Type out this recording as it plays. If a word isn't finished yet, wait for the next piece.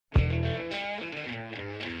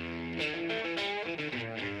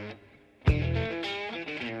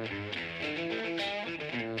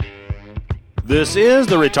This is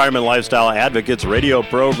the Retirement Lifestyle Advocates radio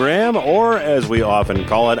program, or as we often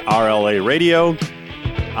call it, RLA Radio.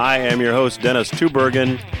 I am your host, Dennis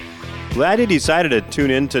Tubbergen. Glad you decided to tune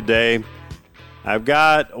in today. I've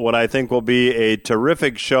got what I think will be a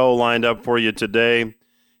terrific show lined up for you today.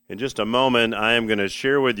 In just a moment, I am going to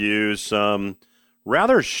share with you some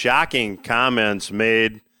rather shocking comments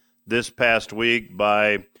made this past week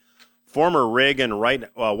by former Reagan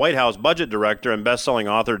White House budget director and best-selling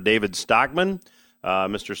author David Stockman.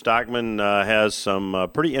 Mr. Stockman has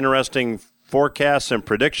some pretty interesting forecasts and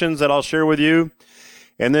predictions that I'll share with you.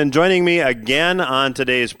 And then joining me again on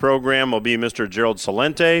today's program will be Mr. Gerald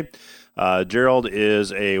Celente. Gerald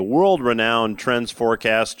is a world-renowned trends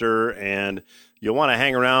forecaster, and you'll want to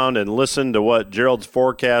hang around and listen to what Gerald's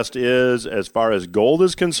forecast is as far as gold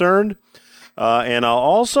is concerned. And I'll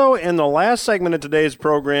also, in the last segment of today's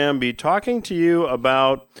program, be talking to you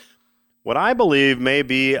about what I believe may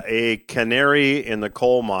be a canary in the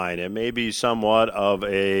coal mine. It may be somewhat of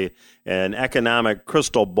an economic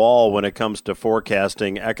crystal ball when it comes to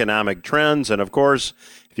forecasting economic trends. And, of course,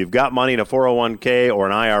 if you've got money in a 401k or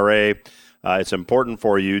an IRA, it's important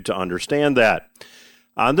for you to understand that.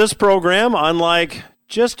 On this program, unlike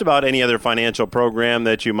just about any other financial program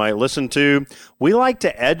that you might listen to, we like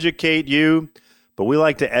to educate you, but we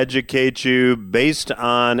like to educate you based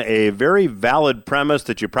on a very valid premise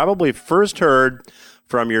that you probably first heard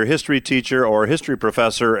from your history teacher or history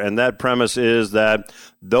professor, and that premise is that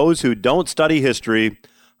those who don't study history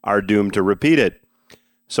are doomed to repeat it.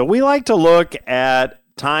 So we like to look at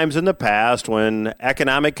times in the past when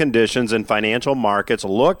economic conditions and financial markets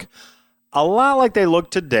look a lot like they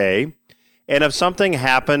look today. And if something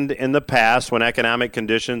happened in the past when economic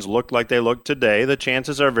conditions looked like they look today, the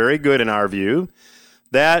chances are very good in our view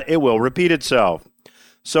that it will repeat itself.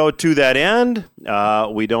 So to that end,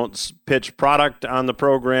 we don't pitch product on the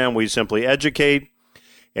program. We simply educate,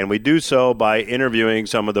 and we do so by interviewing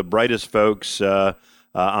some of the brightest folks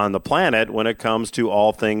on the planet when it comes to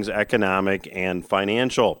all things economic and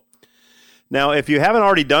financial. Now, if you haven't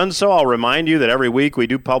already done so, I'll remind you that every week we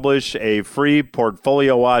do publish a free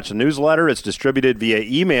Portfolio Watch newsletter. It's distributed via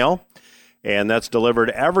email, and that's delivered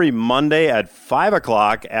every Monday at 5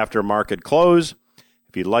 o'clock after market close.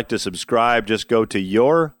 If you'd like to subscribe, just go to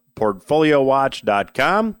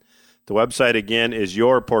yourportfoliowatch.com. The website, again, is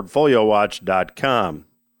yourportfoliowatch.com.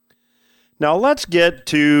 Now, let's get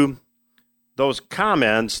to those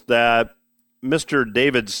comments that Mr.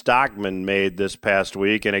 David Stockman made this past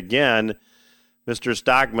week. And again, Mr.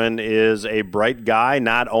 Stockman is a bright guy,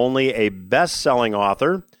 not only a best-selling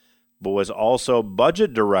author, but was also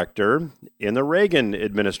budget director in the Reagan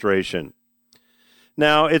administration.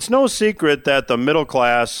 Now, it's no secret that the middle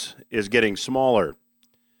class is getting smaller.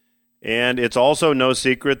 And it's also no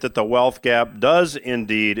secret that the wealth gap does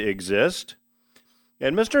indeed exist.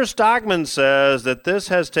 And Mr. Stockman says that this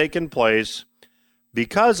has taken place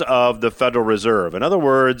because of the Federal Reserve. In other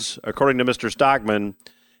words, according to Mr. Stockman,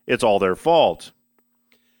 it's all their fault.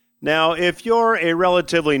 Now, if you're a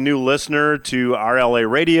relatively new listener to RLA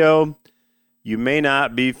Radio, you may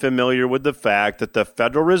not be familiar with the fact that the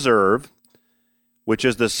Federal Reserve, which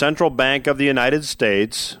is the central bank of the United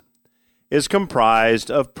States, is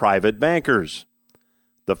comprised of private bankers.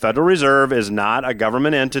 The Federal Reserve is not a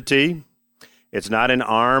government entity. It's not an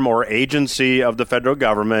arm or agency of the federal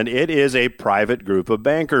government. It is a private group of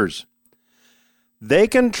bankers. They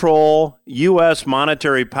control U.S.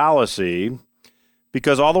 monetary policy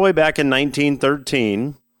because all the way back in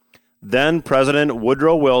 1913, then President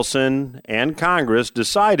Woodrow Wilson and Congress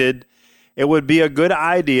decided it would be a good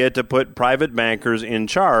idea to put private bankers in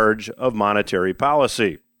charge of monetary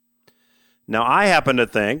policy. Now, I happen to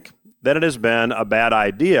think that it has been a bad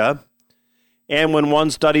idea, and when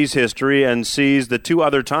one studies history and sees the two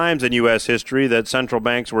other times in U.S. history that central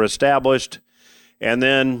banks were established and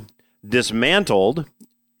then dismantled,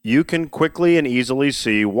 you can quickly and easily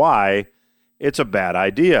see why it's a bad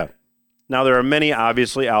idea. Now, there are many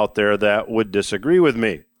obviously out there that would disagree with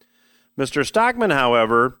me. Mr. Stockman,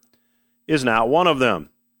 however, is not one of them.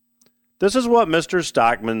 This is what Mr.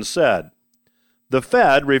 Stockman said. The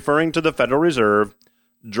Fed, referring to the Federal Reserve,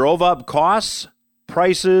 drove up costs,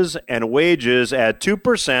 prices, and wages at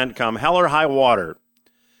 2% come hell or high water.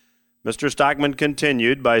 Mr. Stockman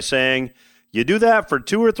continued by saying, you do that for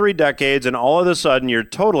 2 or 3 decades and all of a sudden you're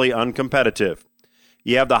totally uncompetitive.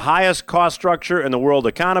 You have the highest cost structure in the world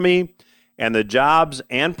economy, and the jobs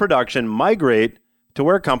and production migrate to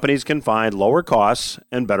where companies can find lower costs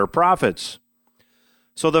and better profits.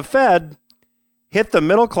 So the Fed hit the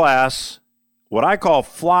middle class, what I call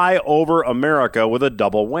fly over America, with a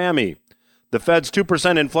double whammy. The Fed's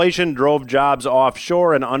 2% inflation drove jobs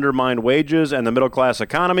offshore and undermined wages and the middle-class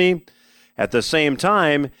economy. At the same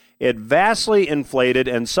time, it vastly inflated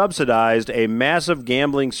and subsidized a massive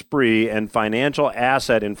gambling spree and financial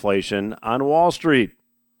asset inflation on Wall Street.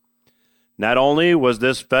 Not only was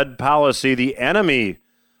this Fed policy the enemy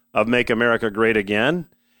of Make America Great Again,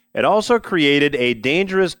 it also created a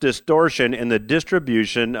dangerous distortion in the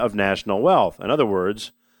distribution of national wealth. In other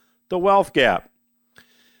words, the wealth gap.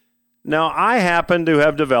 Now, I happen to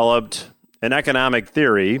have developed an economic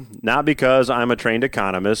theory, not because I'm a trained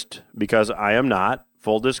economist, because I am not,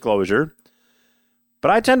 full disclosure, but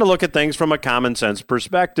I tend to look at things from a common sense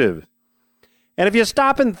perspective. And if you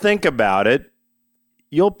stop and think about it,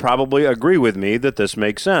 you'll probably agree with me that this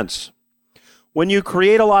makes sense. When you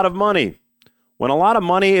create a lot of money, when a lot of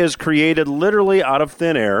money is created literally out of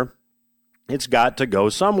thin air, it's got to go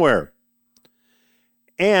somewhere.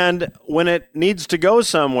 And when it needs to go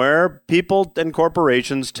somewhere, people and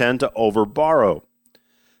corporations tend to overborrow.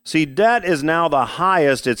 See, debt is now the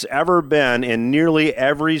highest it's ever been in nearly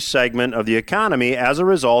every segment of the economy as a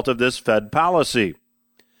result of this Fed policy.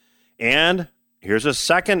 And here's a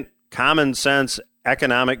second common sense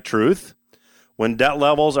economic truth. When debt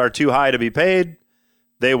levels are too high to be paid,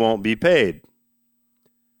 they won't be paid.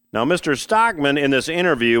 Now, Mr. Stockman in this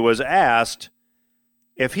interview was asked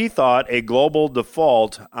if he thought a global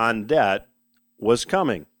default on debt was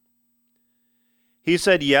coming. He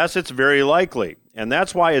said, yes, it's very likely. And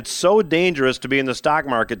that's why it's so dangerous to be in the stock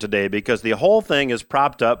market today, because the whole thing is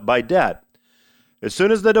propped up by debt. As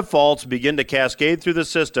soon as the defaults begin to cascade through the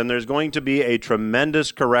system, there's going to be a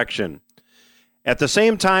tremendous correction. At the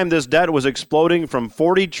same time, this debt was exploding from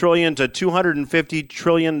 $40 trillion to $250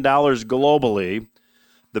 trillion globally.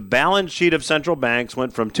 The balance sheet of central banks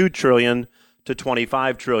went from $2 trillion to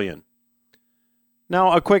 $25 trillion.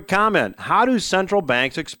 Now, a quick comment. How do central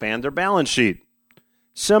banks expand their balance sheet?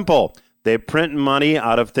 Simple. They print money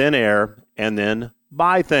out of thin air and then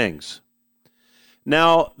buy things.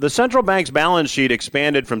 Now, the central bank's balance sheet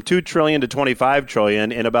expanded from $2 trillion to $25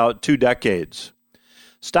 trillion in about 2 decades.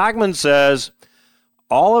 Stockman says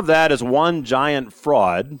all of that is one giant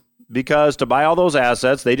fraud, because to buy all those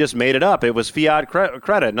assets, they just made it up. It was fiat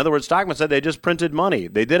credit. In other words, Stockman said they just printed money.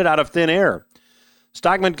 They did it out of thin air.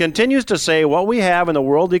 Stockman continues to say what we have in the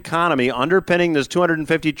world economy underpinning this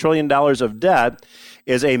 $250 trillion of debt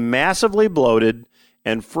is a massively bloated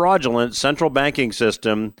and fraudulent central banking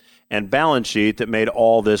system and balance sheet that made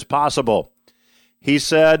all this possible. He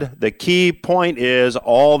said the key point is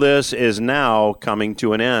all this is now coming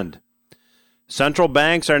to an end. Central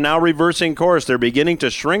banks are now reversing course. They're beginning to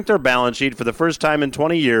shrink their balance sheet for the first time in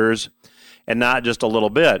 20 years, and not just a little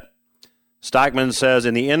bit. Stockman says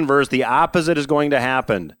in the inverse, the opposite is going to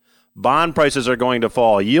happen. Bond prices are going to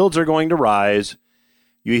fall. Yields are going to rise.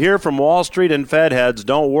 You hear from Wall Street and Fed heads,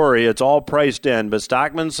 don't worry, it's all priced in. But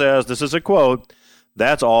Stockman says, this is a quote,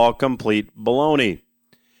 that's all complete baloney.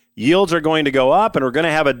 Yields are going to go up, and we're going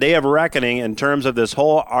to have a day of reckoning in terms of this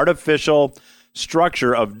whole artificial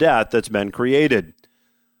structure of debt that's been created.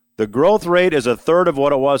 The growth rate is a third of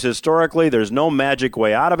what it was historically. There's no magic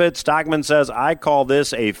way out of it. Stockman says, I call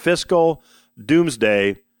this a fiscal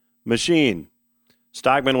doomsday machine.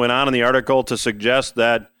 Stockman went on in the article to suggest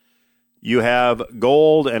that you have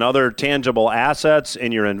gold and other tangible assets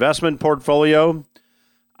in your investment portfolio.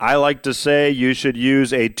 I like to say you should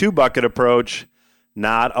use a 2-bucket approach,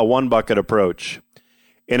 not a 1-bucket approach.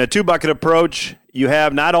 In a 2-bucket approach, you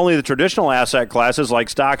have not only the traditional asset classes like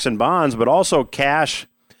stocks and bonds, but also cash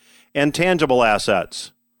and tangible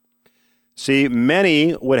assets. See,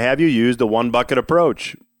 many would have you use the 1-bucket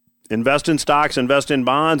approach. Invest in stocks, invest in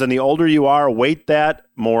bonds, and the older you are, weight that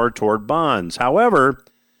more toward bonds. However,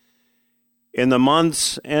 in the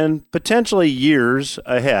months and potentially years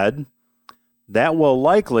ahead, that will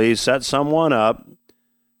likely set someone up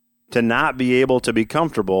to not be able to be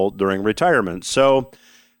comfortable during retirement. So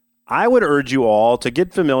I would urge you all to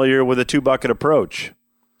get familiar with a 2-bucket approach.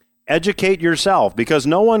 Educate yourself, because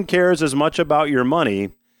no one cares as much about your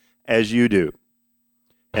money as you do.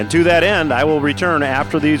 And to that end, I will return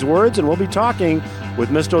after these words, and we'll be talking with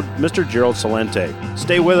Mr. Gerald Celente.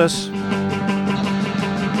 Stay with us.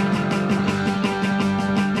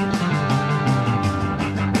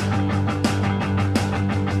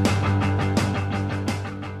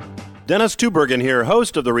 Dennis Tubbergen here,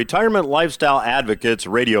 host of the Retirement Lifestyle Advocates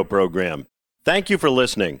radio program. Thank you for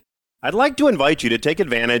listening. I'd like to invite you to take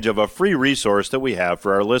advantage of a free resource that we have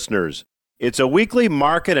for our listeners. It's a weekly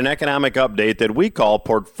market and economic update that we call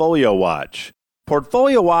Portfolio Watch.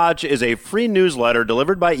 Portfolio Watch is a free newsletter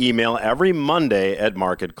delivered by email every Monday at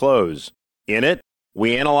market close. In it,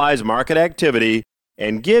 we analyze market activity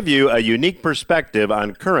and give you a unique perspective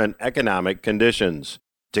on current economic conditions.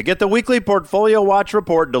 To get the weekly Portfolio Watch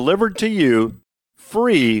report delivered to you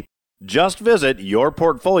free, just visit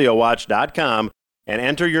yourportfoliowatch.com and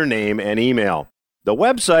enter your name and email. The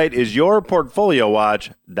website is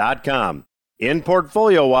yourportfoliowatch.com. In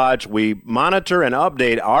Portfolio Watch, we monitor and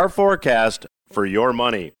update our forecast for your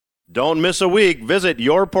money. Don't miss a week. Visit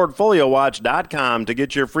yourportfoliowatch.com to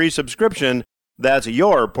get your free subscription. That's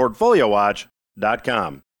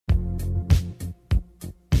yourportfoliowatch.com.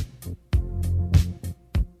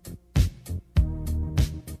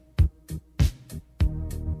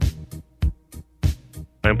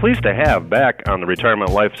 I'm pleased to have back on the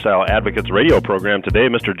Retirement Lifestyle Advocates radio program today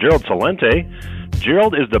Mr. Gerald Celente.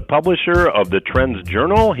 Gerald is the publisher of the Trends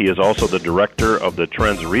Journal. He is also the director of the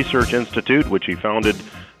Trends Research Institute, which he founded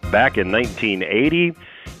back in 1980.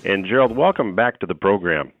 And Gerald, welcome back to the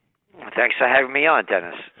program. Thanks for having me on,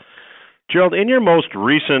 Dennis. Gerald, in your most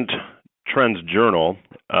recent Trends Journal,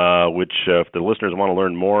 which if the listeners want to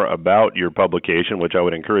learn more about your publication, which I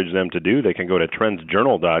would encourage them to do, they can go to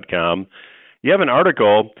trendsjournal.com. You have an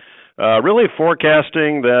article really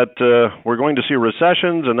forecasting that we're going to see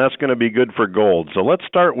recessions, and that's going to be good for gold. So let's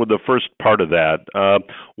start with the first part of that.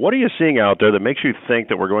 What are you seeing out there that makes you think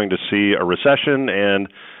that we're going to see a recession, and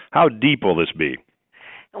how deep will this be?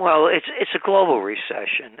 Well, it's a global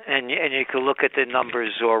recession, and you can look at the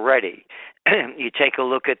numbers already. You take a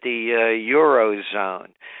look at the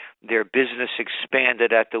Eurozone. Their business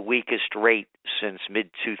expanded at the weakest rate since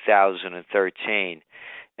mid-2013.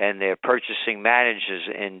 And their Purchasing Managers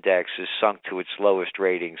Index has sunk to its lowest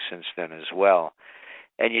rating since then as well.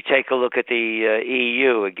 And you take a look at the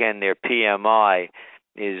EU, again, their PMI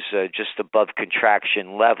is just above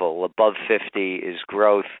contraction level. Above 50 is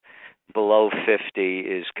growth, below 50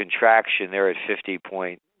 is contraction. They're at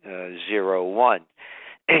 50.01.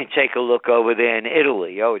 And take a look over there in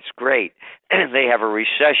Italy. Oh, it's great. They have a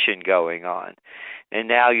recession going on. And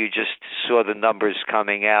now you just saw the numbers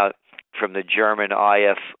coming out from the German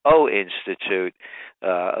IFO Institute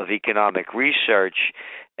of Economic Research,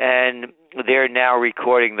 and they're now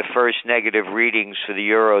recording the first negative readings for the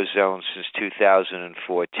Eurozone since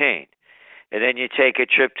 2014. And then you take a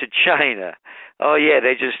trip to China. Oh, yeah,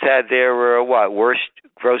 they just had their, worst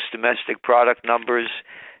gross domestic product numbers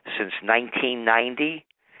since 1990.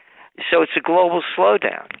 So it's a global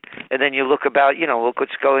slowdown. And then you look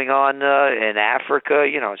what's going on in Africa.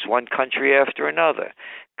 It's one country after another.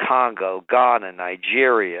 Congo, Ghana,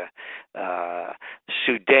 Nigeria,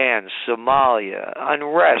 Sudan, Somalia,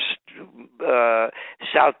 unrest,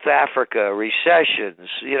 South Africa, recessions,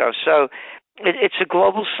 so it's a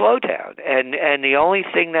global slowdown. And the only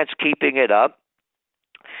thing that's keeping it up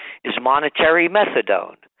is monetary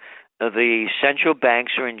methadone. The central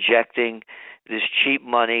banks are injecting this cheap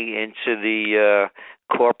money into the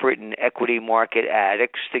corporate and equity market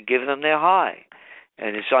addicts to give them their high.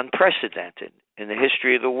 And it's unprecedented in the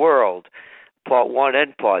history of the world, Part 1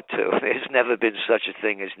 and Part 2. There's never been such a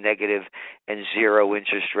thing as negative and zero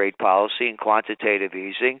interest rate policy and quantitative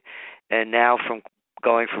easing. And now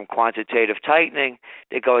going from quantitative tightening,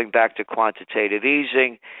 they're going back to quantitative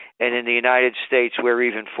easing. And in the United States, we're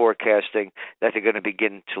even forecasting that they're going to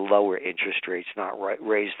begin to lower interest rates, not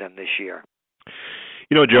raise them this year.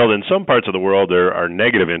 Gerald, in some parts of the world there are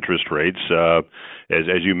negative interest rates,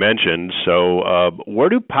 as you mentioned. So where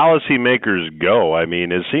do policymakers go? I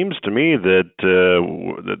mean, it seems to me that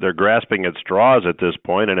they're grasping at straws at this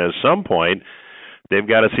point, and at some point they've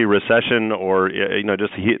got to see recession or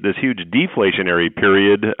just this huge deflationary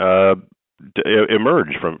period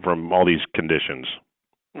emerge from all these conditions.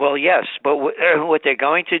 Well, yes, but what they're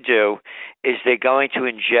going to do is they're going to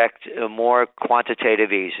inject more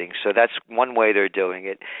quantitative easing. So that's one way they're doing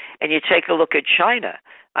it. And you take a look at China.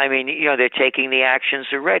 I mean, they're taking the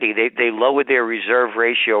actions already. They lowered their reserve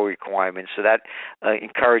ratio requirements, so that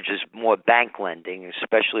encourages more bank lending,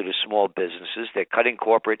 especially to small businesses. They're cutting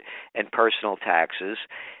corporate and personal taxes.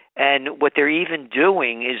 And what they're even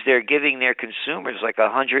doing is they're giving their consumers like a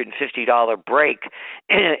 $150 break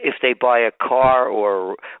if they buy a car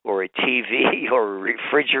or a TV or a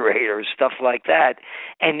refrigerator or stuff like that.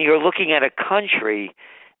 And you're looking at a country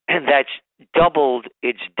that's doubled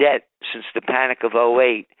its debt since the panic of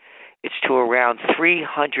 *08. It's to around 300%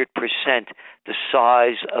 the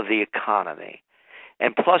size of the economy.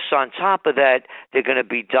 And plus, on top of that, they're going to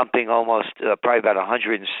be dumping almost probably about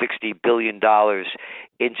 $160 billion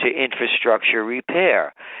into infrastructure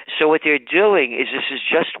repair. So what they're doing is this is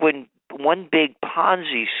just one big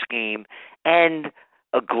Ponzi scheme and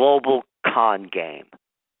a global con game.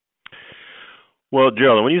 Well,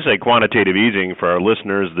 Gerald, when you say quantitative easing, for our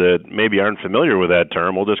listeners that maybe aren't familiar with that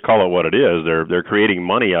term, we'll just call it what it is. They're creating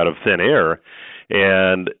money out of thin air.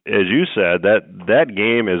 And as you said, that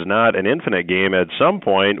game is not an infinite game. At some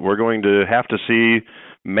point, we're going to have to see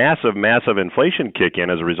massive inflation kick in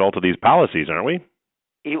as a result of these policies, aren't we?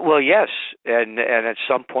 Well, yes, and at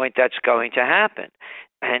some point that's going to happen.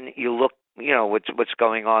 And you look, what's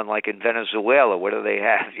going on, like in Venezuela. What do they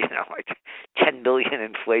have? Like 10 billion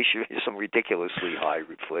inflation, some ridiculously high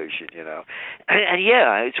inflation. And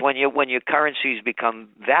yeah, it's when your currencies become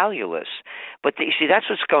valueless. But you see, that's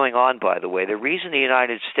what's going on. By the way, the reason the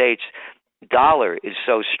United States dollar is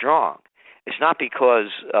so strong, it's not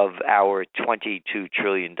because of our $22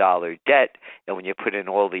 trillion debt, and when you put in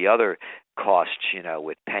all the other costs,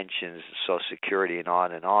 with pensions, Social Security, and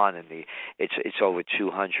on, and it's over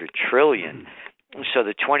 $200 trillion. So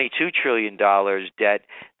the $22 trillion debt,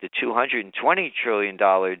 the $220 trillion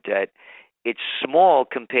debt, it's small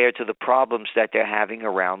compared to the problems that they're having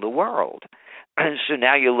around the world. And so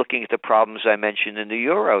now you're looking at the problems I mentioned in the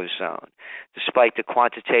Eurozone. Despite the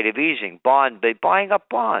quantitative easing, they're buying up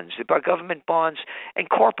bonds. They buy government bonds and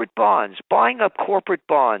corporate bonds, buying up corporate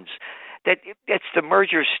bonds. That's the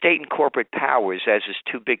merger of state and corporate powers, as is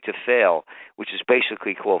too big to fail, which is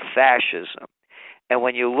basically called fascism. And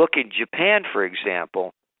when you look in Japan, for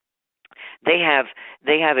example, they have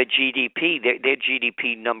a GDP. Their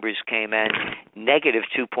GDP numbers came in negative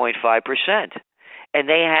 2.5%, and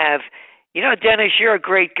they have. Dennis, you're a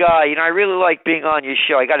great guy. I really like being on your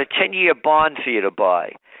show. I got a 10-year bond for you to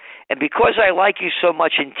buy. And because I like you so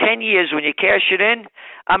much, in 10 years when you cash it in,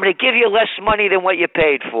 I'm going to give you less money than what you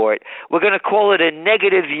paid for it. We're going to call it a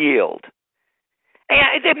negative yield.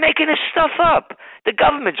 And they're making this stuff up. The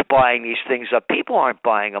government's buying these things up. People aren't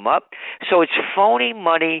buying them up. So it's phony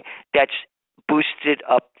money that's boosted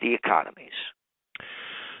up the economies.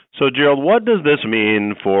 So, Gerald, what does this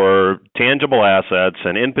mean for tangible assets,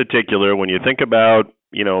 and in particular, when you think about,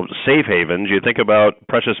 safe havens, you think about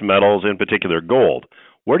precious metals, in particular gold.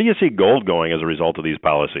 Where do you see gold going as a result of these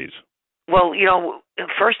policies? Well,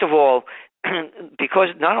 first of all,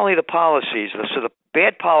 because not only the policies, so the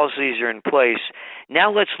bad policies are in place,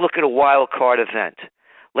 now let's look at a wild card event.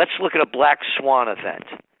 Let's look at a black swan event.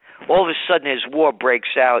 All of a sudden, as war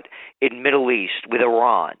breaks out in Middle East with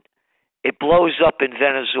Iran, it blows up in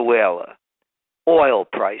Venezuela. Oil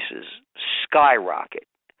prices skyrocket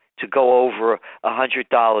to go over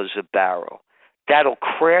 $100 a barrel. That'll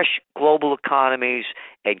crash global economies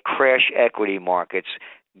and crash equity markets.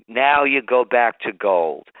 Now you go back to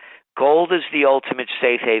gold. Gold is the ultimate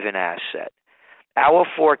safe haven asset. Our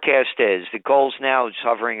forecast is the gold's now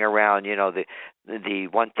hovering around, the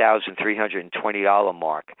 $1,320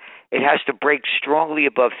 mark. It has to break strongly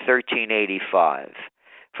above $1,385.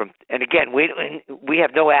 And again, we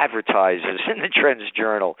have no advertisers in the Trends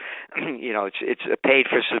Journal. It's a paid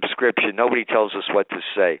for subscription. Nobody tells us what to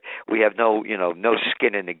say. We have no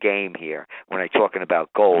skin in the game here when I'm talking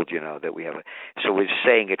about gold. That we have. So we're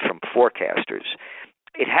saying it from forecasters.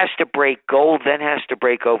 It has to break. Gold then has to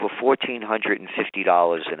break over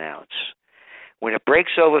 $1,450 an ounce. When it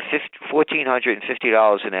breaks over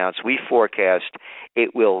 $1,450 an ounce, we forecast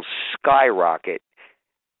it will skyrocket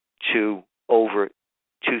to over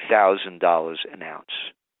 $2,000 an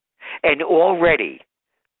ounce. And already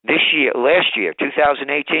last year,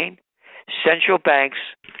 2018, central banks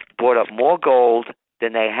bought up more gold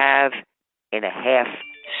than they have in a half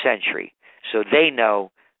century. So they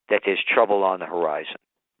know that there's trouble on the horizon.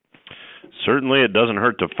 Certainly, it doesn't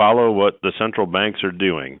hurt to follow what the central banks are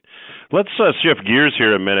doing. Let's shift gears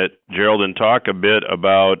here a minute, Gerald, and talk a bit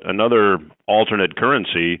about another alternate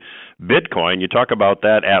currency, Bitcoin. You talk about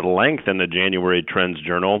that at length in the January Trends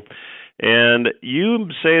Journal. And you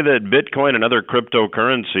say that Bitcoin and other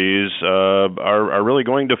cryptocurrencies are really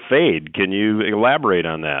going to fade. Can you elaborate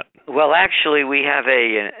on that? Well, actually, we have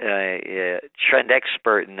a trend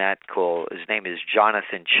expert in that call. His name is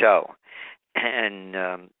Jonathan Cho.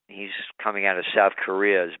 And he's coming out of South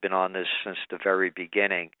Korea, has been on this since the very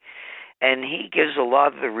beginning. And he gives a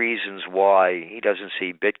lot of the reasons why he doesn't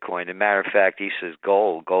see Bitcoin. As a matter of fact, he says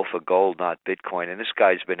gold, go for gold, not Bitcoin. And this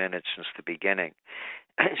guy's been in it since the beginning.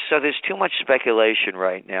 So there's too much speculation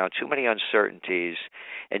right now, too many uncertainties,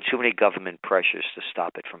 and too many government pressures to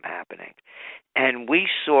stop it from happening. And we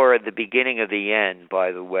saw at the beginning of the end,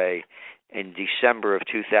 by the way, in December of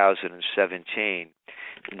 2017,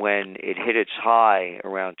 when it hit its high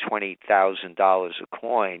around $20,000 a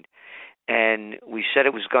coin. And we said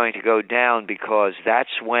it was going to go down because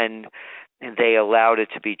that's when they allowed it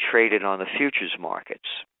to be traded on the futures markets.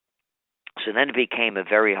 So then it became a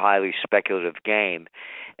very highly speculative game.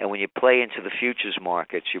 And when you play into the futures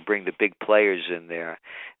markets, you bring the big players in there,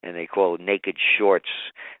 and they call it naked shorts.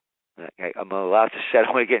 I'm allowed to say I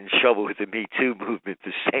don't want to get in trouble with the Me Too movement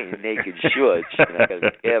for saying naked shorts. I got to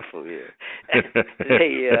be careful here.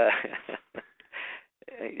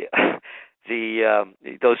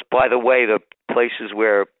 Those, by the way, the places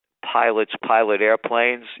where pilots pilot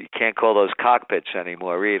airplanes, you can't call those cockpits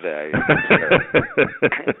anymore either.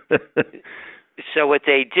 So what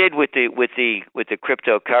they did with the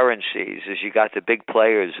cryptocurrencies is you got the big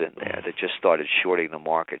players in there that just started shorting the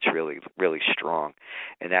markets really, really strong,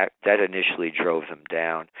 and that initially drove them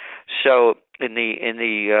down. So in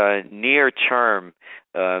the near term,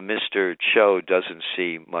 Mr. Cho doesn't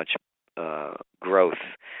see much growth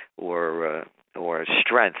or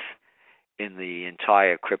strength in the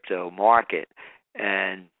entire crypto market,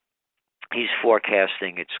 and he's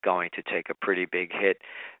forecasting it's going to take a pretty big hit,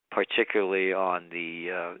 particularly on the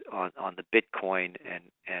Bitcoin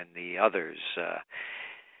and the others.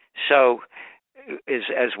 So,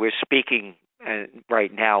 as we're speaking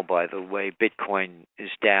right now, by the way, Bitcoin is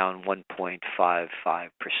down 1.55%.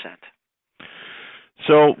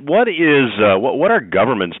 So what are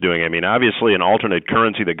governments doing? I mean, obviously an alternate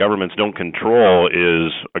currency that governments don't control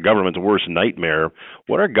is a government's worst nightmare.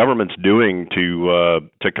 What are governments doing to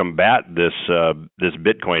combat this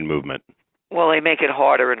Bitcoin movement? Well, they make it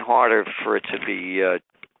harder and harder for it to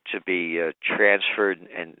be transferred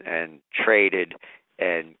and traded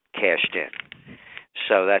and cashed in.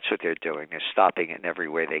 So that's what they're doing. They're stopping it in every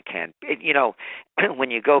way they can. When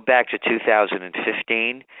you go back to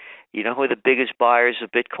 2015, you know who the biggest buyers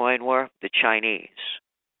of Bitcoin were? The Chinese.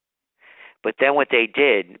 But then what they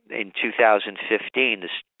did in 2015,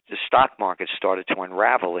 the stock market started to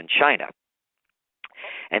unravel in China.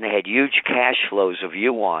 And they had huge cash flows of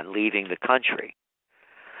yuan leaving the country.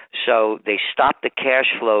 So they stopped the cash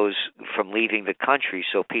flows from leaving the country,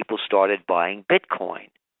 so people started buying Bitcoin.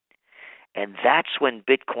 And that's when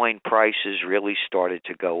Bitcoin prices really started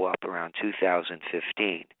to go up around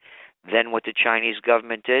 2015. Then what the Chinese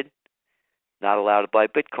government did? Not allowed to buy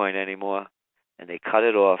Bitcoin anymore, and they cut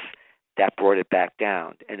it off. That brought it back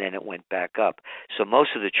down, and then it went back up. So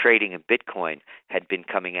most of the trading in Bitcoin had been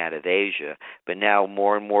coming out of Asia, but now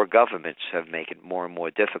more and more governments have made it more and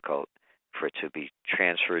more difficult for it to be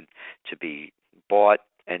transferred, to be bought,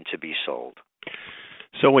 and to be sold.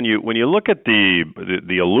 So when you look at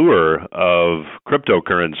the allure of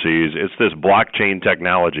cryptocurrencies, it's this blockchain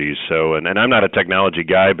technology. So and I'm not a technology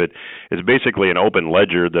guy, but it's basically an open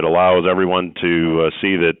ledger that allows everyone to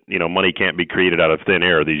see that money can't be created out of thin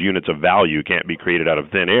air. These units of value can't be created out of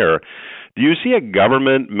thin air. Do you see a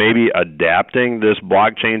government maybe adapting this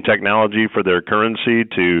blockchain technology for their currency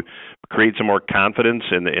to create some more confidence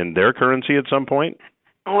in their currency at some point?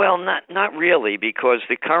 Well, not really, because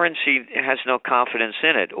the currency has no confidence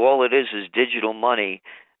in it. All it is digital money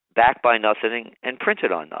backed by nothing and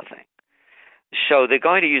printed on nothing. So they're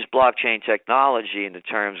going to use blockchain technology in the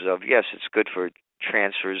terms of, yes, it's good for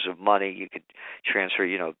transfers of money. You could transfer,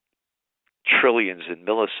 trillions in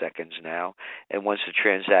milliseconds now, and once the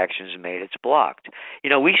transaction is made, it's blocked.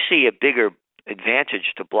 We see a bigger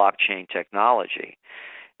advantage to blockchain technology,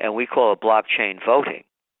 and we call it blockchain voting.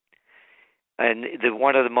 And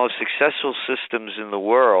one of the most successful systems in the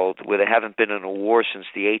world, where they haven't been in a war since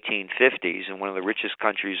the 1850s, and one of the richest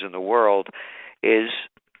countries in the world, is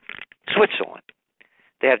Switzerland.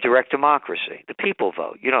 They have direct democracy. The people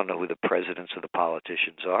vote. You don't know who the presidents or the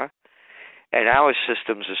politicians are. And our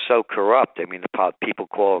systems are so corrupt. I mean, the people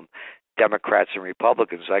call them Democrats and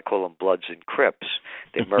Republicans. I call them Bloods and Crips.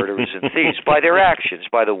 They're murderers and thieves by their actions,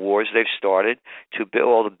 by the wars they've started, to build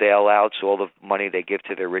all the bailouts, all the money they give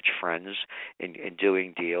to their rich friends in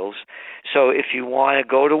doing deals. So if you want to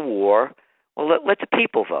go to war, well, let the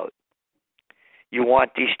people vote. You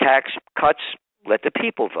want these tax cuts? Let the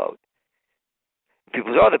people vote.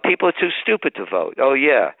 People say, the people are too stupid to vote. Oh,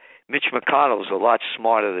 yeah. Mitch McConnell's a lot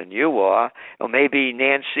smarter than you are. Or maybe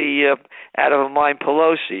Nancy, out of her mind,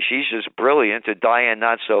 Pelosi. She's just brilliant. Or Dianne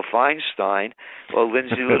Not-So-Feinstein. Or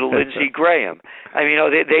little Lindsey Graham. I mean,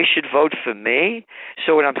 they should vote for me.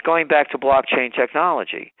 So when I'm going back to blockchain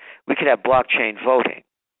technology, we could have blockchain voting.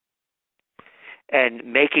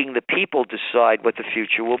 And making the people decide what the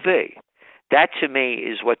future will be. That, to me,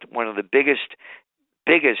 is what one of the biggest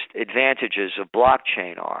advantages of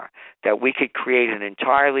blockchain are, that we could create an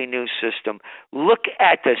entirely new system. Look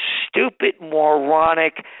at the stupid,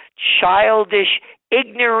 moronic, childish,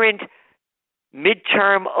 ignorant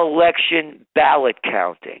midterm election ballot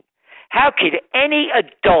counting. How could any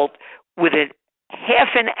adult with half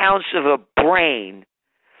an ounce of a brain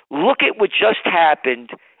look at what just happened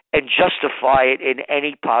and justify it in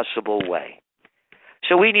any possible way.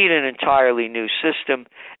 So we need an entirely new system,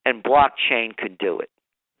 and blockchain can do it.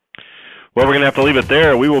 Well, we're going to have to leave it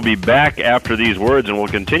there. We will be back after these words, and we'll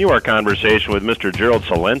continue our conversation with Mr. Gerald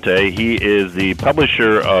Celente. He is the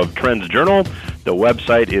publisher of Trends Journal. The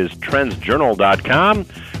website is trendsjournal.com.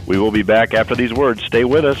 We will be back after these words. Stay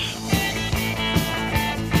with us.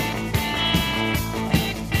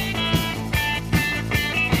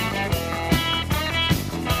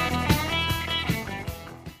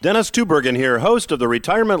 Dennis Tubbergen here, host of the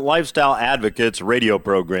Retirement Lifestyle Advocates radio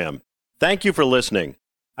program. Thank you for listening.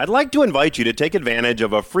 I'd like to invite you to take advantage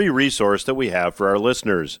of a free resource that we have for our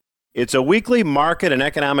listeners. It's a weekly market and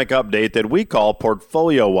economic update that we call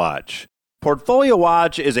Portfolio Watch. Portfolio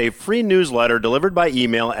Watch is a free newsletter delivered by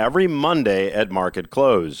email every Monday at market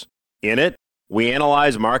close. In it, we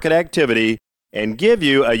analyze market activity and give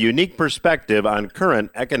you a unique perspective on current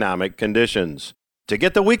economic conditions. To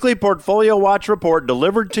get the weekly Portfolio Watch report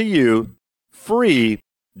delivered to you free,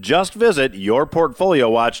 just visit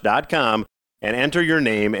yourportfoliowatch.com and enter your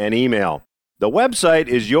name and email. The website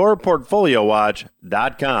is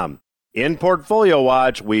yourportfoliowatch.com. In Portfolio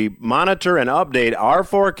Watch, we monitor and update our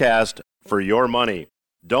forecast for your money.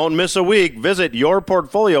 Don't miss a week. Visit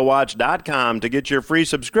yourportfoliowatch.com to get your free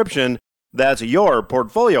subscription. That's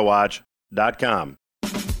yourportfoliowatch.com.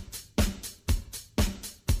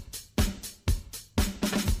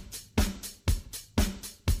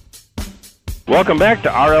 Welcome back to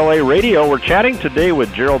RLA Radio. We're chatting today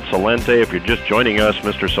with Gerald Celente. If you're just joining us,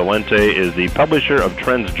 Mr. Celente is the publisher of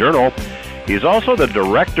Trends Journal. He's also the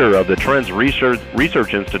director of the Trends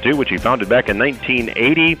Research Institute, which he founded back in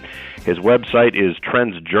 1980. His website is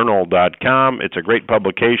trendsjournal.com. It's a great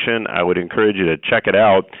publication. I would encourage you to check it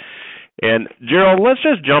out. And Gerald, let's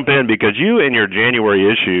just jump in, because you, in your January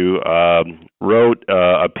issue, wrote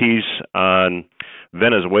a piece on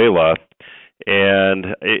Venezuela.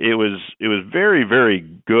 And it was very, very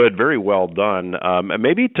good, very well done. And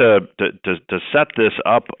maybe to set this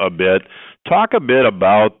up a bit, talk a bit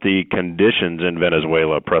about the conditions in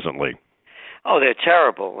Venezuela presently. Oh, they're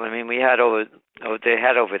terrible. I mean, they had over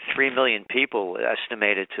 3 million people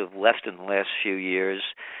estimated to have left in the last few years.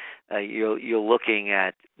 You're looking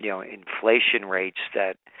at inflation rates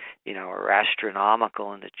that are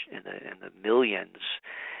astronomical in the millions,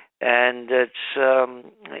 and it's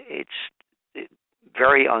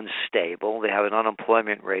very unstable. They have an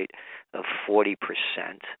unemployment rate of 40%.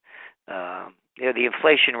 The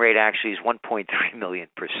inflation rate actually is 1.3 million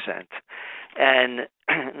 %. And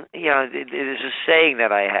there's a saying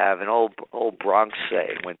that I have, an old Bronx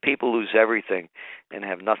saying: when people lose everything and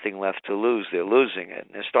have nothing left to lose, they're losing it.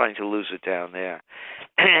 And they're starting to lose it down there.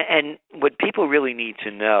 And what people really need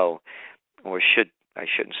to know, I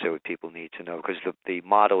shouldn't say what people need to know, because the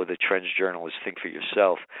motto of the Trends Journal is think for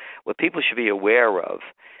yourself. What people should be aware of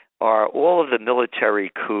are all of the military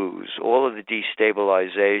coups, all of the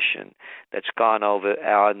destabilization that's gone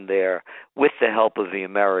on there with the help of the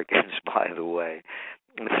Americans, by the way,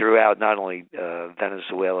 throughout not only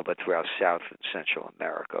Venezuela, but throughout South and Central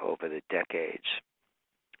America over the decades.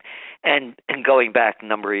 And going back a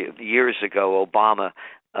number of years ago, Obama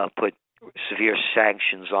put severe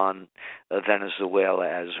sanctions on Venezuela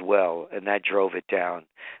as well, and that drove it down,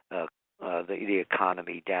 the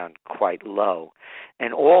economy down quite low.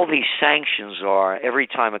 And all these sanctions are, every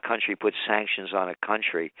time a country puts sanctions on a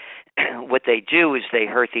country, what they do is they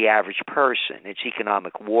hurt the average person. It's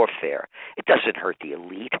economic warfare. It doesn't hurt the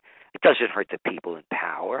elite. It doesn't hurt the people in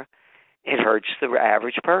power. It hurts the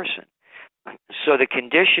average person. So the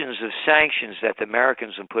conditions of sanctions that the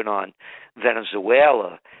Americans have put on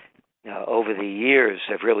Venezuela over the years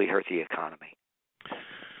have really hurt the economy.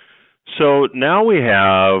 So now we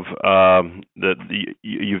have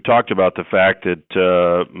you've talked about the fact that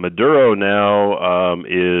Maduro now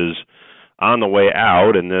is on the way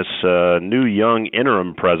out, and this new young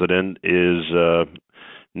interim president is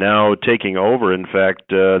now taking over. In fact,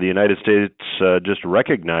 the United States just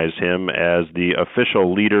recognized him as the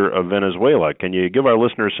official leader of Venezuela. Can you give our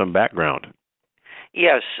listeners some background?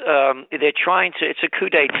 Yes, they're trying to. It's a coup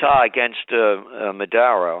d'état against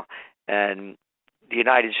Maduro, and the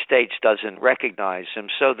United States doesn't recognize him.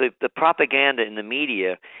 So the propaganda in the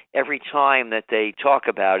media, every time that they talk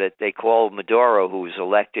about it, they call Maduro, who was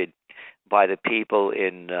elected by the people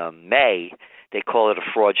in May, they call it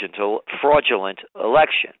a fraudulent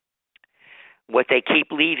election. What they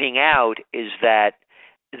keep leaving out is that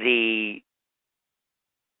the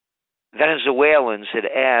Venezuelans had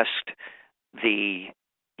asked the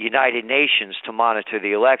United Nations to monitor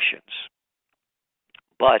the elections,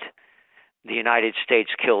 but the United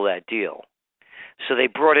States killed that deal. So they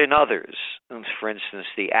brought in others, for instance,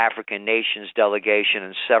 the African nations delegation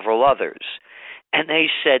and several others. And they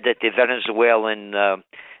said that the Venezuelan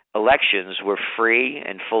elections were free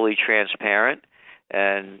and fully transparent,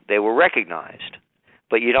 and they were recognized.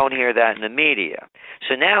 But you don't hear that in the media.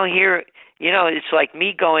 So now here, it's like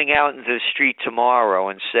me going out into the street tomorrow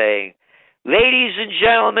and saying, ladies and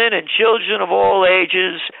gentlemen and children of all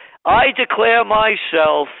ages, I declare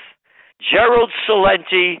myself Gerald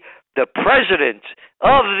Celente, the President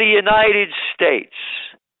of the United States.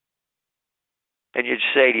 And you'd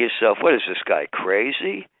say to yourself, what is this guy,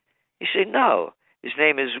 crazy? You say, no, his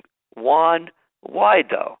name is Juan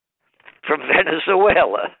Guaido from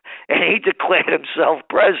Venezuela, and he declared himself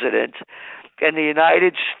president, and the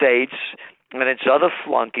United States and its other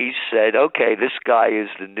flunkies said, okay, this guy is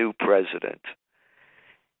the new president.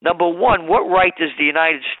 Number one, what right does the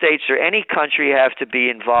United States or any country have to be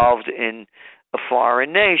involved in a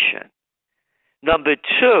foreign nation? Number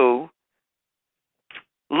two,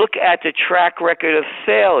 look at the track record of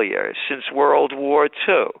failure since World War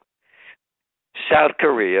II. South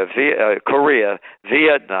Korea,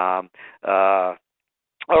 Vietnam,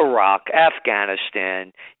 Iraq,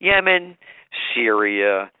 Afghanistan, Yemen,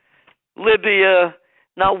 Syria, Libya,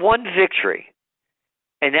 not one victory.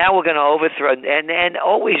 And now we're going to overthrow, and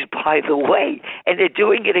always, by the way, and they're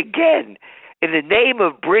doing it again, in the name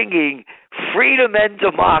of bringing freedom and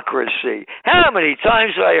democracy. How many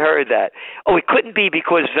times have I heard that? Oh, it couldn't be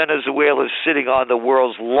because Venezuela is sitting on the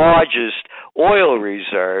world's largest oil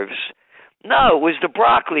reserves. No, it was the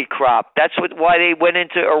broccoli crop. That's why they went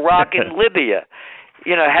into Iraq and Libya.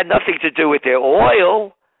 It had nothing to do with their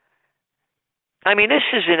oil. I mean, this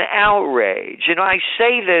is an outrage. I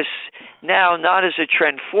say this now not as a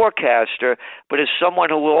trend forecaster, but as someone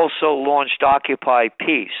who also launched Occupy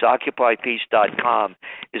Peace. OccupyPeace.com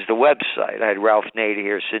is the website. I had Ralph Nader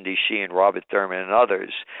here, Cindy Sheehan, Robert Thurman, and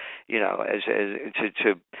others,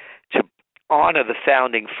 to honor the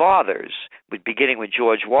founding fathers, beginning with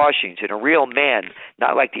George Washington, a real man,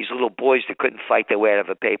 not like these little boys that couldn't fight their way out of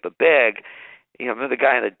a paper bag. Remember the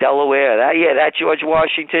guy in the Delaware? That George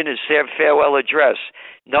Washington, his farewell address.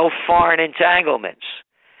 No foreign entanglements.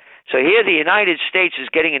 So here the United States is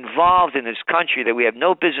getting involved in this country that we have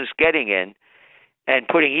no business getting in and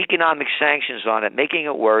putting economic sanctions on it, making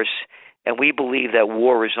it worse, and we believe that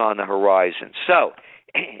war is on the horizon. So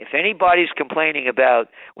if anybody's complaining about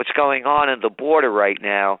what's going on at the border right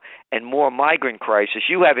now and more migrant crisis,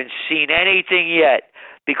 you haven't seen anything yet.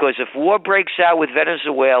 Because if war breaks out with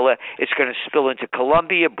Venezuela, it's going to spill into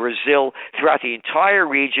Colombia, Brazil, throughout the entire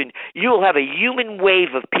region. You'll have a human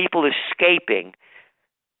wave of people escaping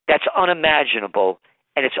that's unimaginable,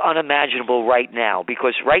 and it's unimaginable right now.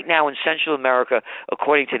 Because right now in Central America,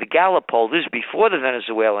 according to the Gallup poll, this is before the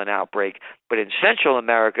Venezuelan outbreak, but in Central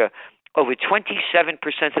America, over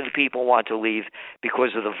 27% of the people want to leave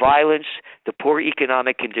because of the violence, the poor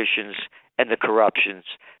economic conditions, and the corruptions.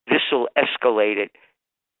 This will escalate it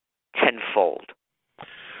tenfold.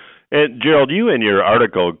 And Gerald, you in your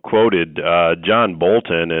article quoted John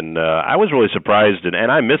Bolton, and I was really surprised, and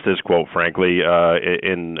I missed this quote, frankly,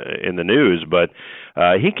 in the news, but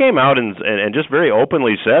he came out and just very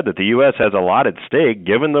openly said that the U.S. has a lot at stake,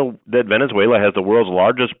 given that Venezuela has the world's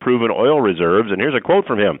largest proven oil reserves. And here's a quote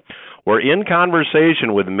from him. We're in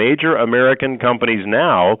conversation with major American companies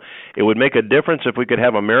now. It would make a difference if we could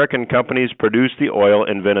have American companies produce the oil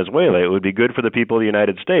in Venezuela. It would be good for the people of the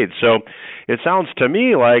United States. So it sounds to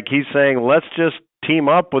me like he's saying, let's just team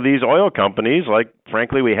up with these oil companies, like,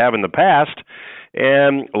 frankly, we have in the past,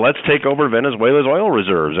 and let's take over Venezuela's oil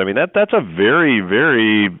reserves. I mean, that's a very,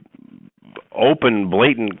 very open,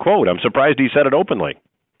 blatant quote. I'm surprised he said it openly.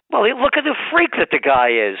 Well, look at the freak that the guy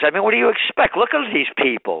is. I mean, what do you expect? Look at these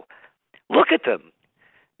people. Look at them.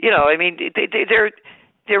 They're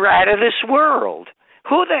out of this world.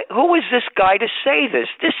 Who is this guy to say this?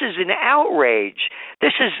 This is an outrage.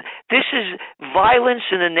 This is violence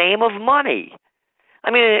in the name of money.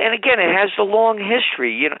 I mean, and again, it has the long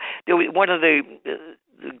history. One of the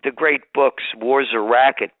great books, War's a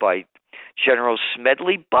Racket, by General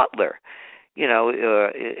Smedley Butler.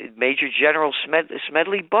 Major General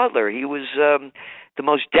Smedley Butler. He was the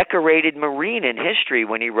most decorated Marine in history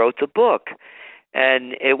when he wrote the book,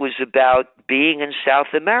 and it was about being in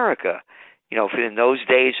South America. In those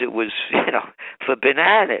days it was for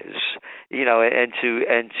bananas.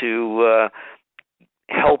 And to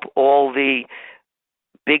help all the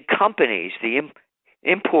big companies, the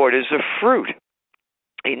importers of fruit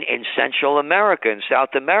in Central America and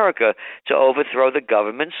South America, to overthrow the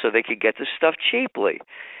government so they could get the stuff cheaply.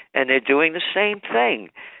 And they're doing the same thing.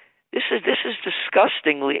 This is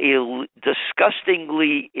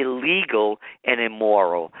disgustingly illegal and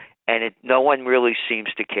immoral, and no one really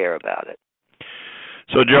seems to care about it.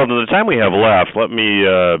 So, Gerald, in the time we have left, let me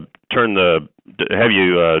turn the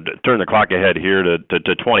clock ahead here to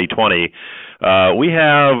 2020. We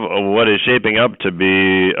have what is shaping up to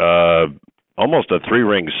be almost a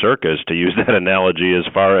three-ring circus, to use that analogy, as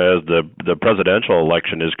far as the presidential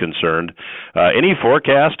election is concerned. Any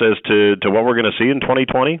forecast as to what we're going to see in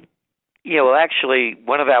 2020? Yeah, well, actually,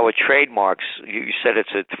 one of our trademarks, you said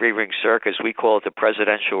it's a three-ring circus. We call it the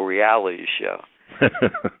presidential reality show.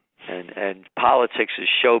 And politics is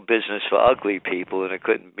show business for ugly people, and it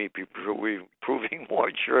couldn't be proving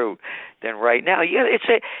more true than right now. Yeah,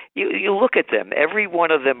 you look at them. Every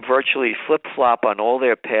one of them virtually flip-flop on all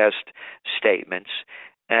their past statements.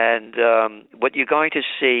 And what you're going to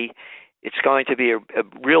see, it's going to be a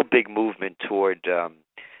real big movement toward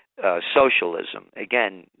socialism.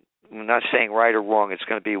 Again, I'm not saying right or wrong. It's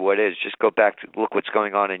going to be what it is. Just go back to look what's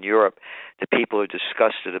going on in Europe. The people are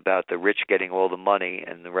disgusted about the rich getting all the money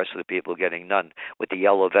and the rest of the people getting none, with the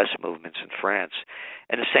yellow vest movements in France.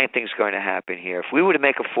 And the same thing's going to happen here. If we were to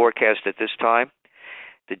make a forecast at this time,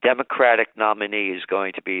 the Democratic nominee is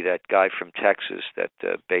going to be that guy from Texas, that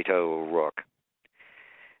Beto O'Rourke.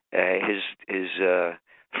 His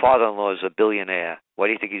father-in-law is a billionaire. Why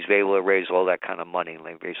do you think he's able to raise all that kind of money?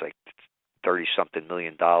 Like, raise like $30-something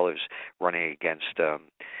million running against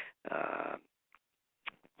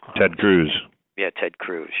Ted Cruz. Yeah, Ted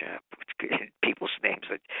Cruz. Yeah, people's names,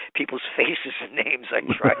 people's faces and names. I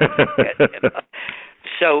try to forget.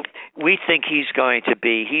 So we think he's going to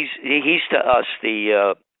be. He's to us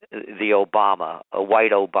the Obama, a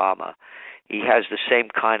white Obama. He has the same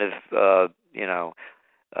kind of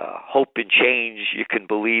hope and change you can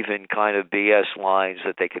believe in kind of BS lines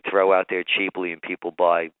that they could throw out there cheaply and people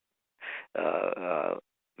buy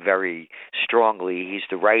very strongly. He's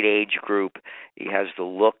the right age group. He has the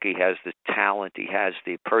look. He has the talent. He has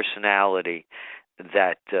the personality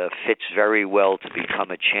that fits very well to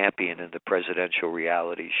become a champion in the presidential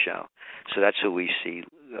reality show. So that's who we see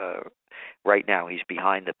right now. He's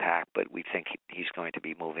behind the pack, but we think he's going to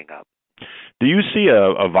be moving up. Do you see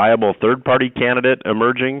a viable third-party candidate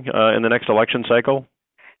emerging in the next election cycle?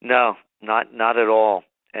 No, not at all.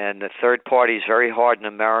 And the third party is very hard in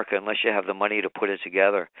America unless you have the money to put it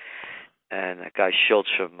together. And that guy Schultz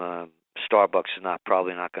from Starbucks is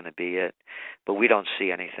probably not going to be it. But we don't see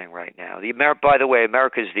anything right now. By the way,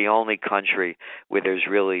 America is the only country where there's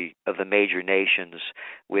really, of the major nations,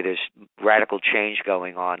 where there's radical change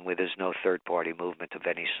going on, where there's no third party movement of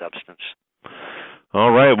any substance.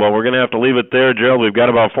 All right. Well, we're going to have to leave it there, Gerald. We've got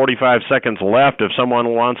about 45 seconds left. If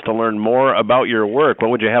someone wants to learn more about your work,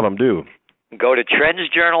 what would you have them do? Go to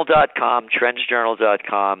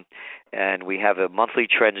trendsjournal.com, and we have a monthly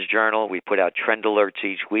Trends Journal. We put out trend alerts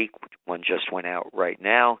each week. One just went out right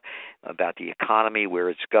now about the economy, where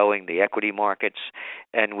it's going, the equity markets,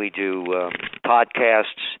 and we do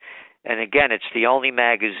podcasts. And again, it's the only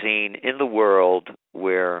magazine in the world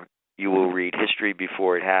where you will read history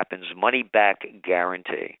before it happens, money back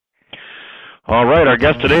guarantee. All right, our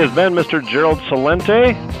guest today has been Mr. Gerald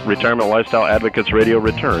Celente. Retirement Lifestyle Advocates Radio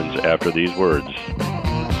returns after these words.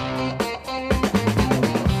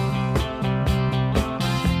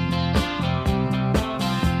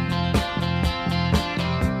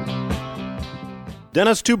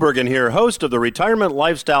 Dennis Tubbergen here, host of the Retirement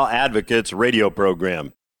Lifestyle Advocates radio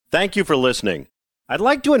program. Thank you for listening. I'd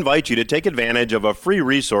like to invite you to take advantage of a free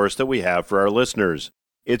resource that we have for our listeners.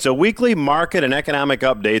 It's a weekly market and economic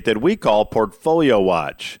update that we call Portfolio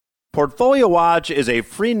Watch. Portfolio Watch is a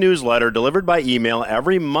free newsletter delivered by email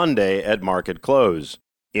every Monday at market close.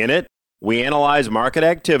 In it, we analyze market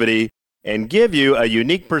activity and give you a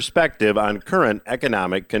unique perspective on current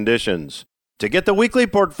economic conditions. To get the weekly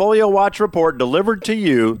Portfolio Watch report delivered to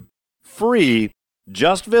you free,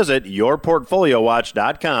 just visit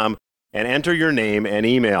yourportfoliowatch.com and enter your name and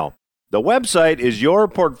email. The website is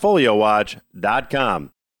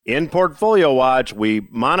yourportfoliowatch.com. In Portfolio Watch, we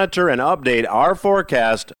monitor and update our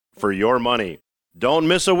forecast for your money. Don't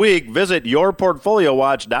miss a week. Visit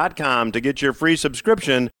yourportfoliowatch.com to get your free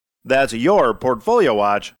subscription. That's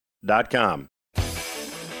yourportfoliowatch.com.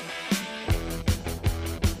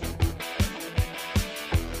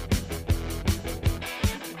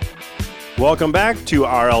 Welcome back to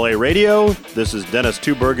RLA Radio. This is Dennis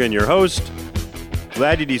Tubbergen, your host.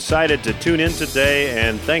 Glad you decided to tune in today,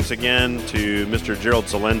 and thanks again to Mr. Gerald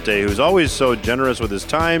Celente, who's always so generous with his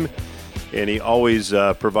time, and he always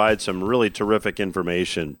provides some really terrific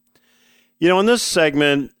information. You know, in this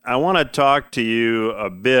segment, I want to talk to you a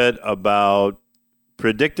bit about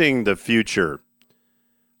predicting the future.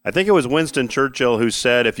 I think it was Winston Churchill who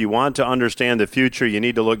said, if you want to understand the future, you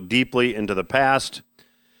need to look deeply into the past.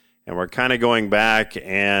 And we're kind of going back,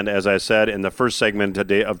 and as I said in the first segment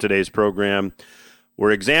today of today's program,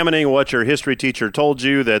 we're examining what your history teacher told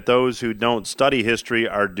you, that those who don't study history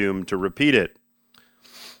are doomed to repeat it.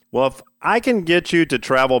 Well, if I can get you to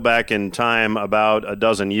travel back in time about a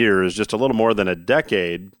dozen years, just a little more than a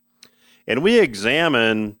decade, and we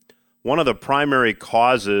examine one of the primary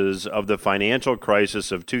causes of the financial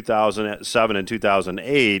crisis of 2007 and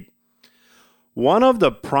 2008, one of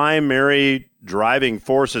the primary driving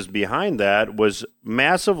forces behind that was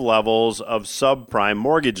massive levels of subprime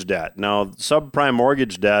mortgage debt. Now, subprime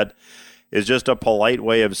mortgage debt is just a polite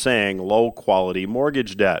way of saying low-quality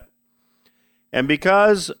mortgage debt. And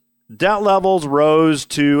because debt levels rose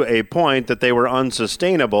to a point that they were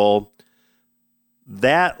unsustainable,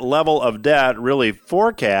 that level of debt really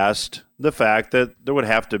forecast the fact that there would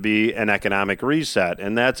have to be an economic reset,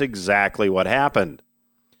 and that's exactly what happened.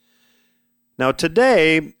 Now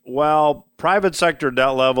today, while private sector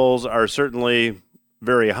debt levels are certainly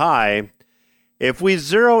very high, if we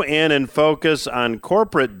zero in and focus on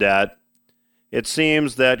corporate debt, it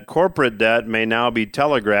seems that corporate debt may now be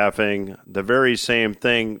telegraphing the very same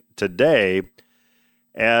thing today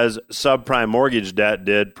as subprime mortgage debt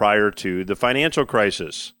did prior to the financial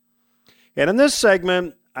crisis. And in this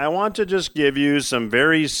segment, I want to just give you some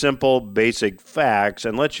very simple, basic facts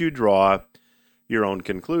and let you draw your own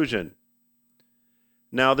conclusion.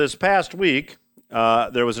 Now, this past week,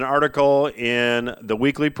 there was an article in the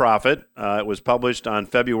Weekly Prophet. It was published on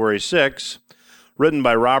February 6th, written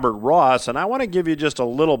by Robert Ross, and I want to give you just a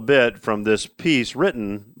little bit from this piece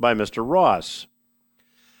written by Mr. Ross.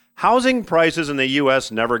 Housing prices in the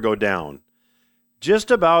U.S. never go down.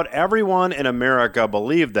 Just about everyone in America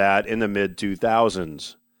believed that in the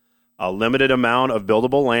mid-2000s. A limited amount of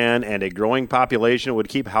buildable land and a growing population would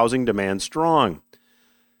keep housing demand strong.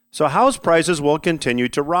 So house prices will continue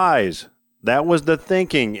to rise. That was the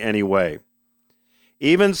thinking anyway.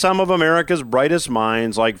 Even some of America's brightest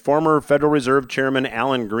minds, like former Federal Reserve Chairman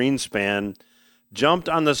Alan Greenspan, jumped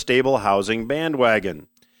on the stable housing bandwagon.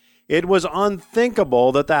 It was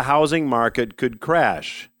unthinkable that the housing market could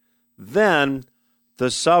crash. Then the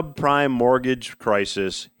subprime mortgage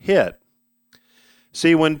crisis hit.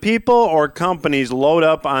 See, when people or companies load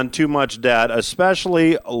up on too much debt,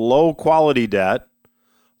 especially low-quality debt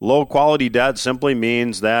simply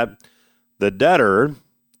means that the debtor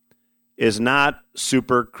is not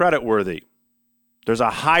super creditworthy. There's a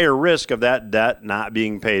higher risk of that debt not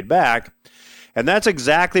being paid back, and that's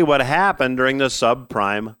exactly what happened during the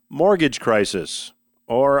subprime mortgage crisis,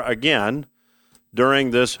 or again,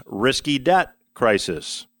 during this risky debt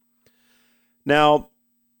crisis. Now,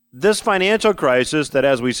 this financial crisis that,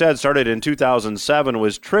 as we said, started in 2007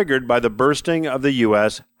 was triggered by the bursting of the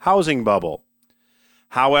U.S. housing bubble.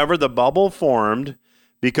 However, the bubble formed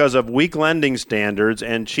because of weak lending standards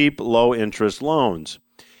and cheap, low-interest loans.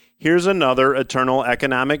 Here's another eternal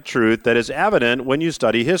economic truth that is evident when you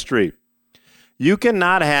study history. You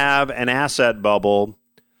cannot have an asset bubble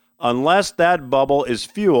unless that bubble is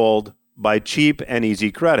fueled by cheap and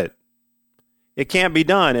easy credit. It can't be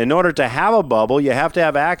done. In order to have a bubble, you have to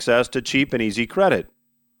have access to cheap and easy credit.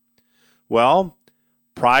 Well,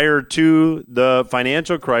 prior to the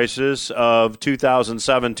financial crisis of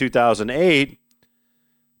 2007, 2008,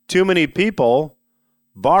 too many people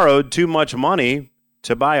borrowed too much money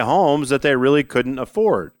to buy homes that they really couldn't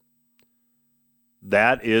afford.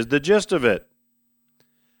 That is the gist of it.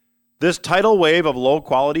 This tidal wave of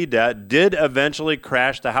low-quality debt did eventually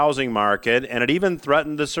crash the housing market, and it even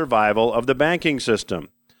threatened the survival of the banking system.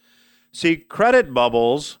 See, credit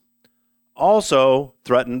bubbles also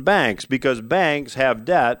threaten banks because banks have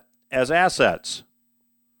debt as assets.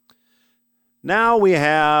 Now we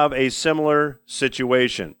have a similar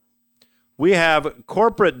situation. We have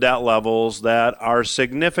corporate debt levels that are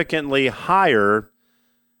significantly higher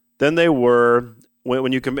than they were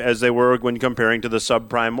when comparing to the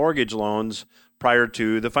subprime mortgage loans prior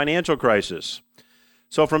to the financial crisis.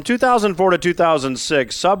 So from 2004 to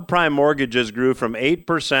 2006, subprime mortgages grew from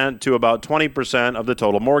 8% to about 20% of the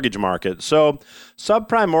total mortgage market. So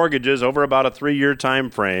subprime mortgages over about a 3-year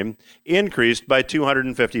time frame increased by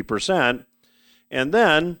 250%. And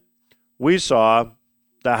then we saw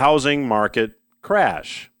the housing market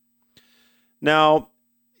crash. Now,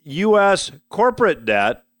 U.S. corporate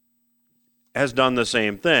debt has done the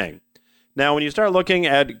same thing. Now, when you start looking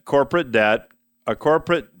at corporate debt, a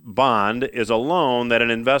corporate bond is a loan that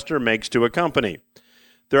an investor makes to a company.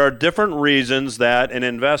 There are different reasons that an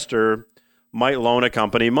investor might loan a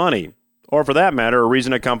company money, or for that matter, a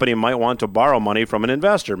reason a company might want to borrow money from an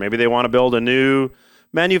investor. Maybe they want to build a new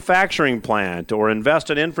manufacturing plant or invest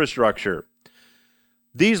in infrastructure.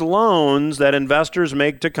 These loans that investors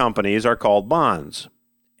make to companies are called bonds,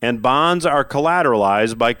 and bonds are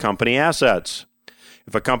collateralized by company assets.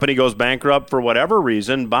 If a company goes bankrupt for whatever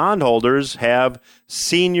reason, bondholders have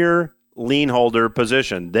senior lien holder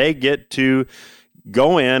position. They get to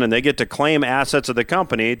go in and they get to claim assets of the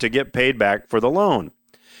company to get paid back for the loan.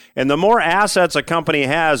 And the more assets a company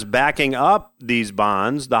has backing up these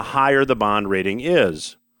bonds, the higher the bond rating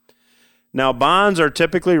is. Now, bonds are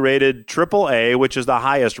typically rated AAA, which is the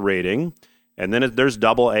highest rating, and then there's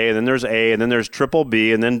AA, and then there's A, and then there's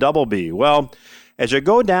BBB, and then BB. Well, as you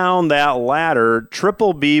go down that ladder,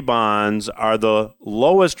 BBB bonds are the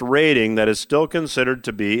lowest rating that is still considered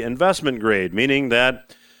to be investment grade, meaning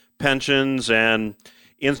that pensions and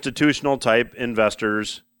institutional type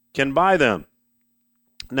investors can buy them.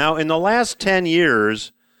 Now, in the last 10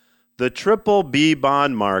 years, the BBB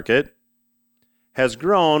bond market has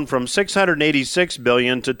grown from $686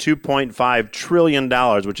 billion to $2.5 trillion,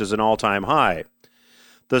 which is an all-time high.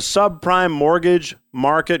 The subprime mortgage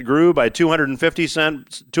market grew by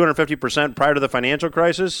 250% prior to the financial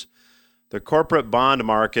crisis. The corporate bond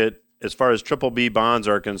market, as far as BBB bonds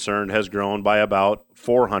are concerned, has grown by about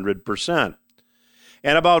 400%.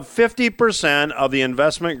 And about 50% of the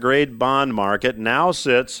investment-grade bond market now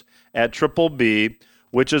sits at BBB,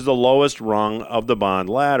 which is the lowest rung of the bond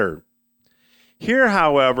ladder. Here,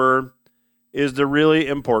 however, is the really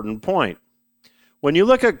important point. When you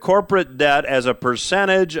look at corporate debt as a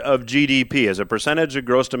percentage of GDP, as a percentage of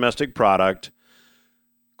gross domestic product,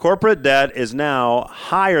 corporate debt is now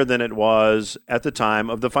higher than it was at the time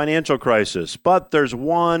of the financial crisis. But there's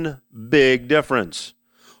one big difference,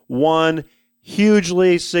 one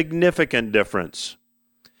hugely significant difference.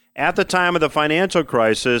 At the time of the financial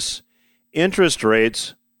crisis, interest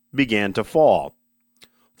rates began to fall.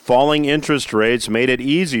 Falling interest rates made it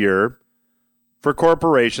easier for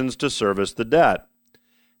corporations to service the debt.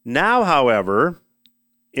 Now, however,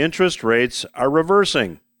 interest rates are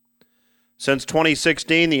reversing. Since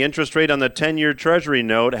 2016, the interest rate on the 10-year Treasury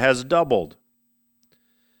note has doubled.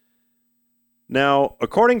 Now,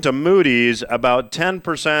 according to Moody's, about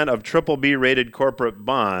 10% of BBB-rated corporate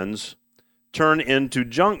bonds turn into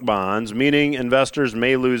junk bonds, meaning investors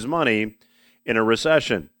may lose money in a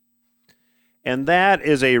recession. And that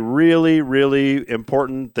is a really, really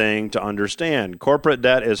important thing to understand. Corporate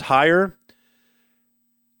debt is higher,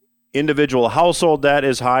 individual household debt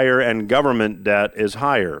is higher, and government debt is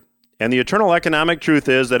higher. And the eternal economic truth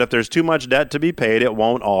is that if there's too much debt to be paid, it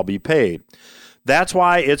won't all be paid. That's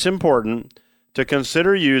why it's important to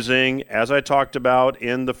consider using, as I talked about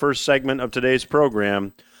in the first segment of today's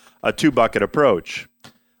program, a two-bucket approach.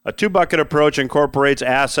 A two-bucket approach incorporates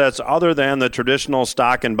assets other than the traditional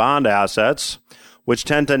stock and bond assets, which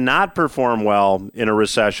tend to not perform well in a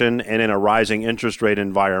recession and in a rising interest rate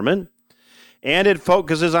environment. And it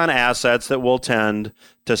focuses on assets that will tend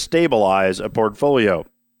to stabilize a portfolio.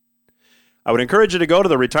 I would encourage you to go to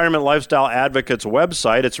the Retirement Lifestyle Advocates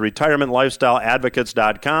website. It's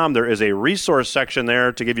retirementlifestyleadvocates.com. There is a resource section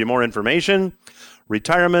there to give you more information.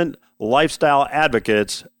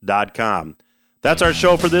 retirementlifestyleadvocates.com. That's our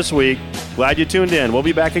show for this week. Glad you tuned in. We'll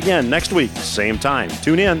be back again next week, same time.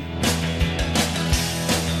 Tune in.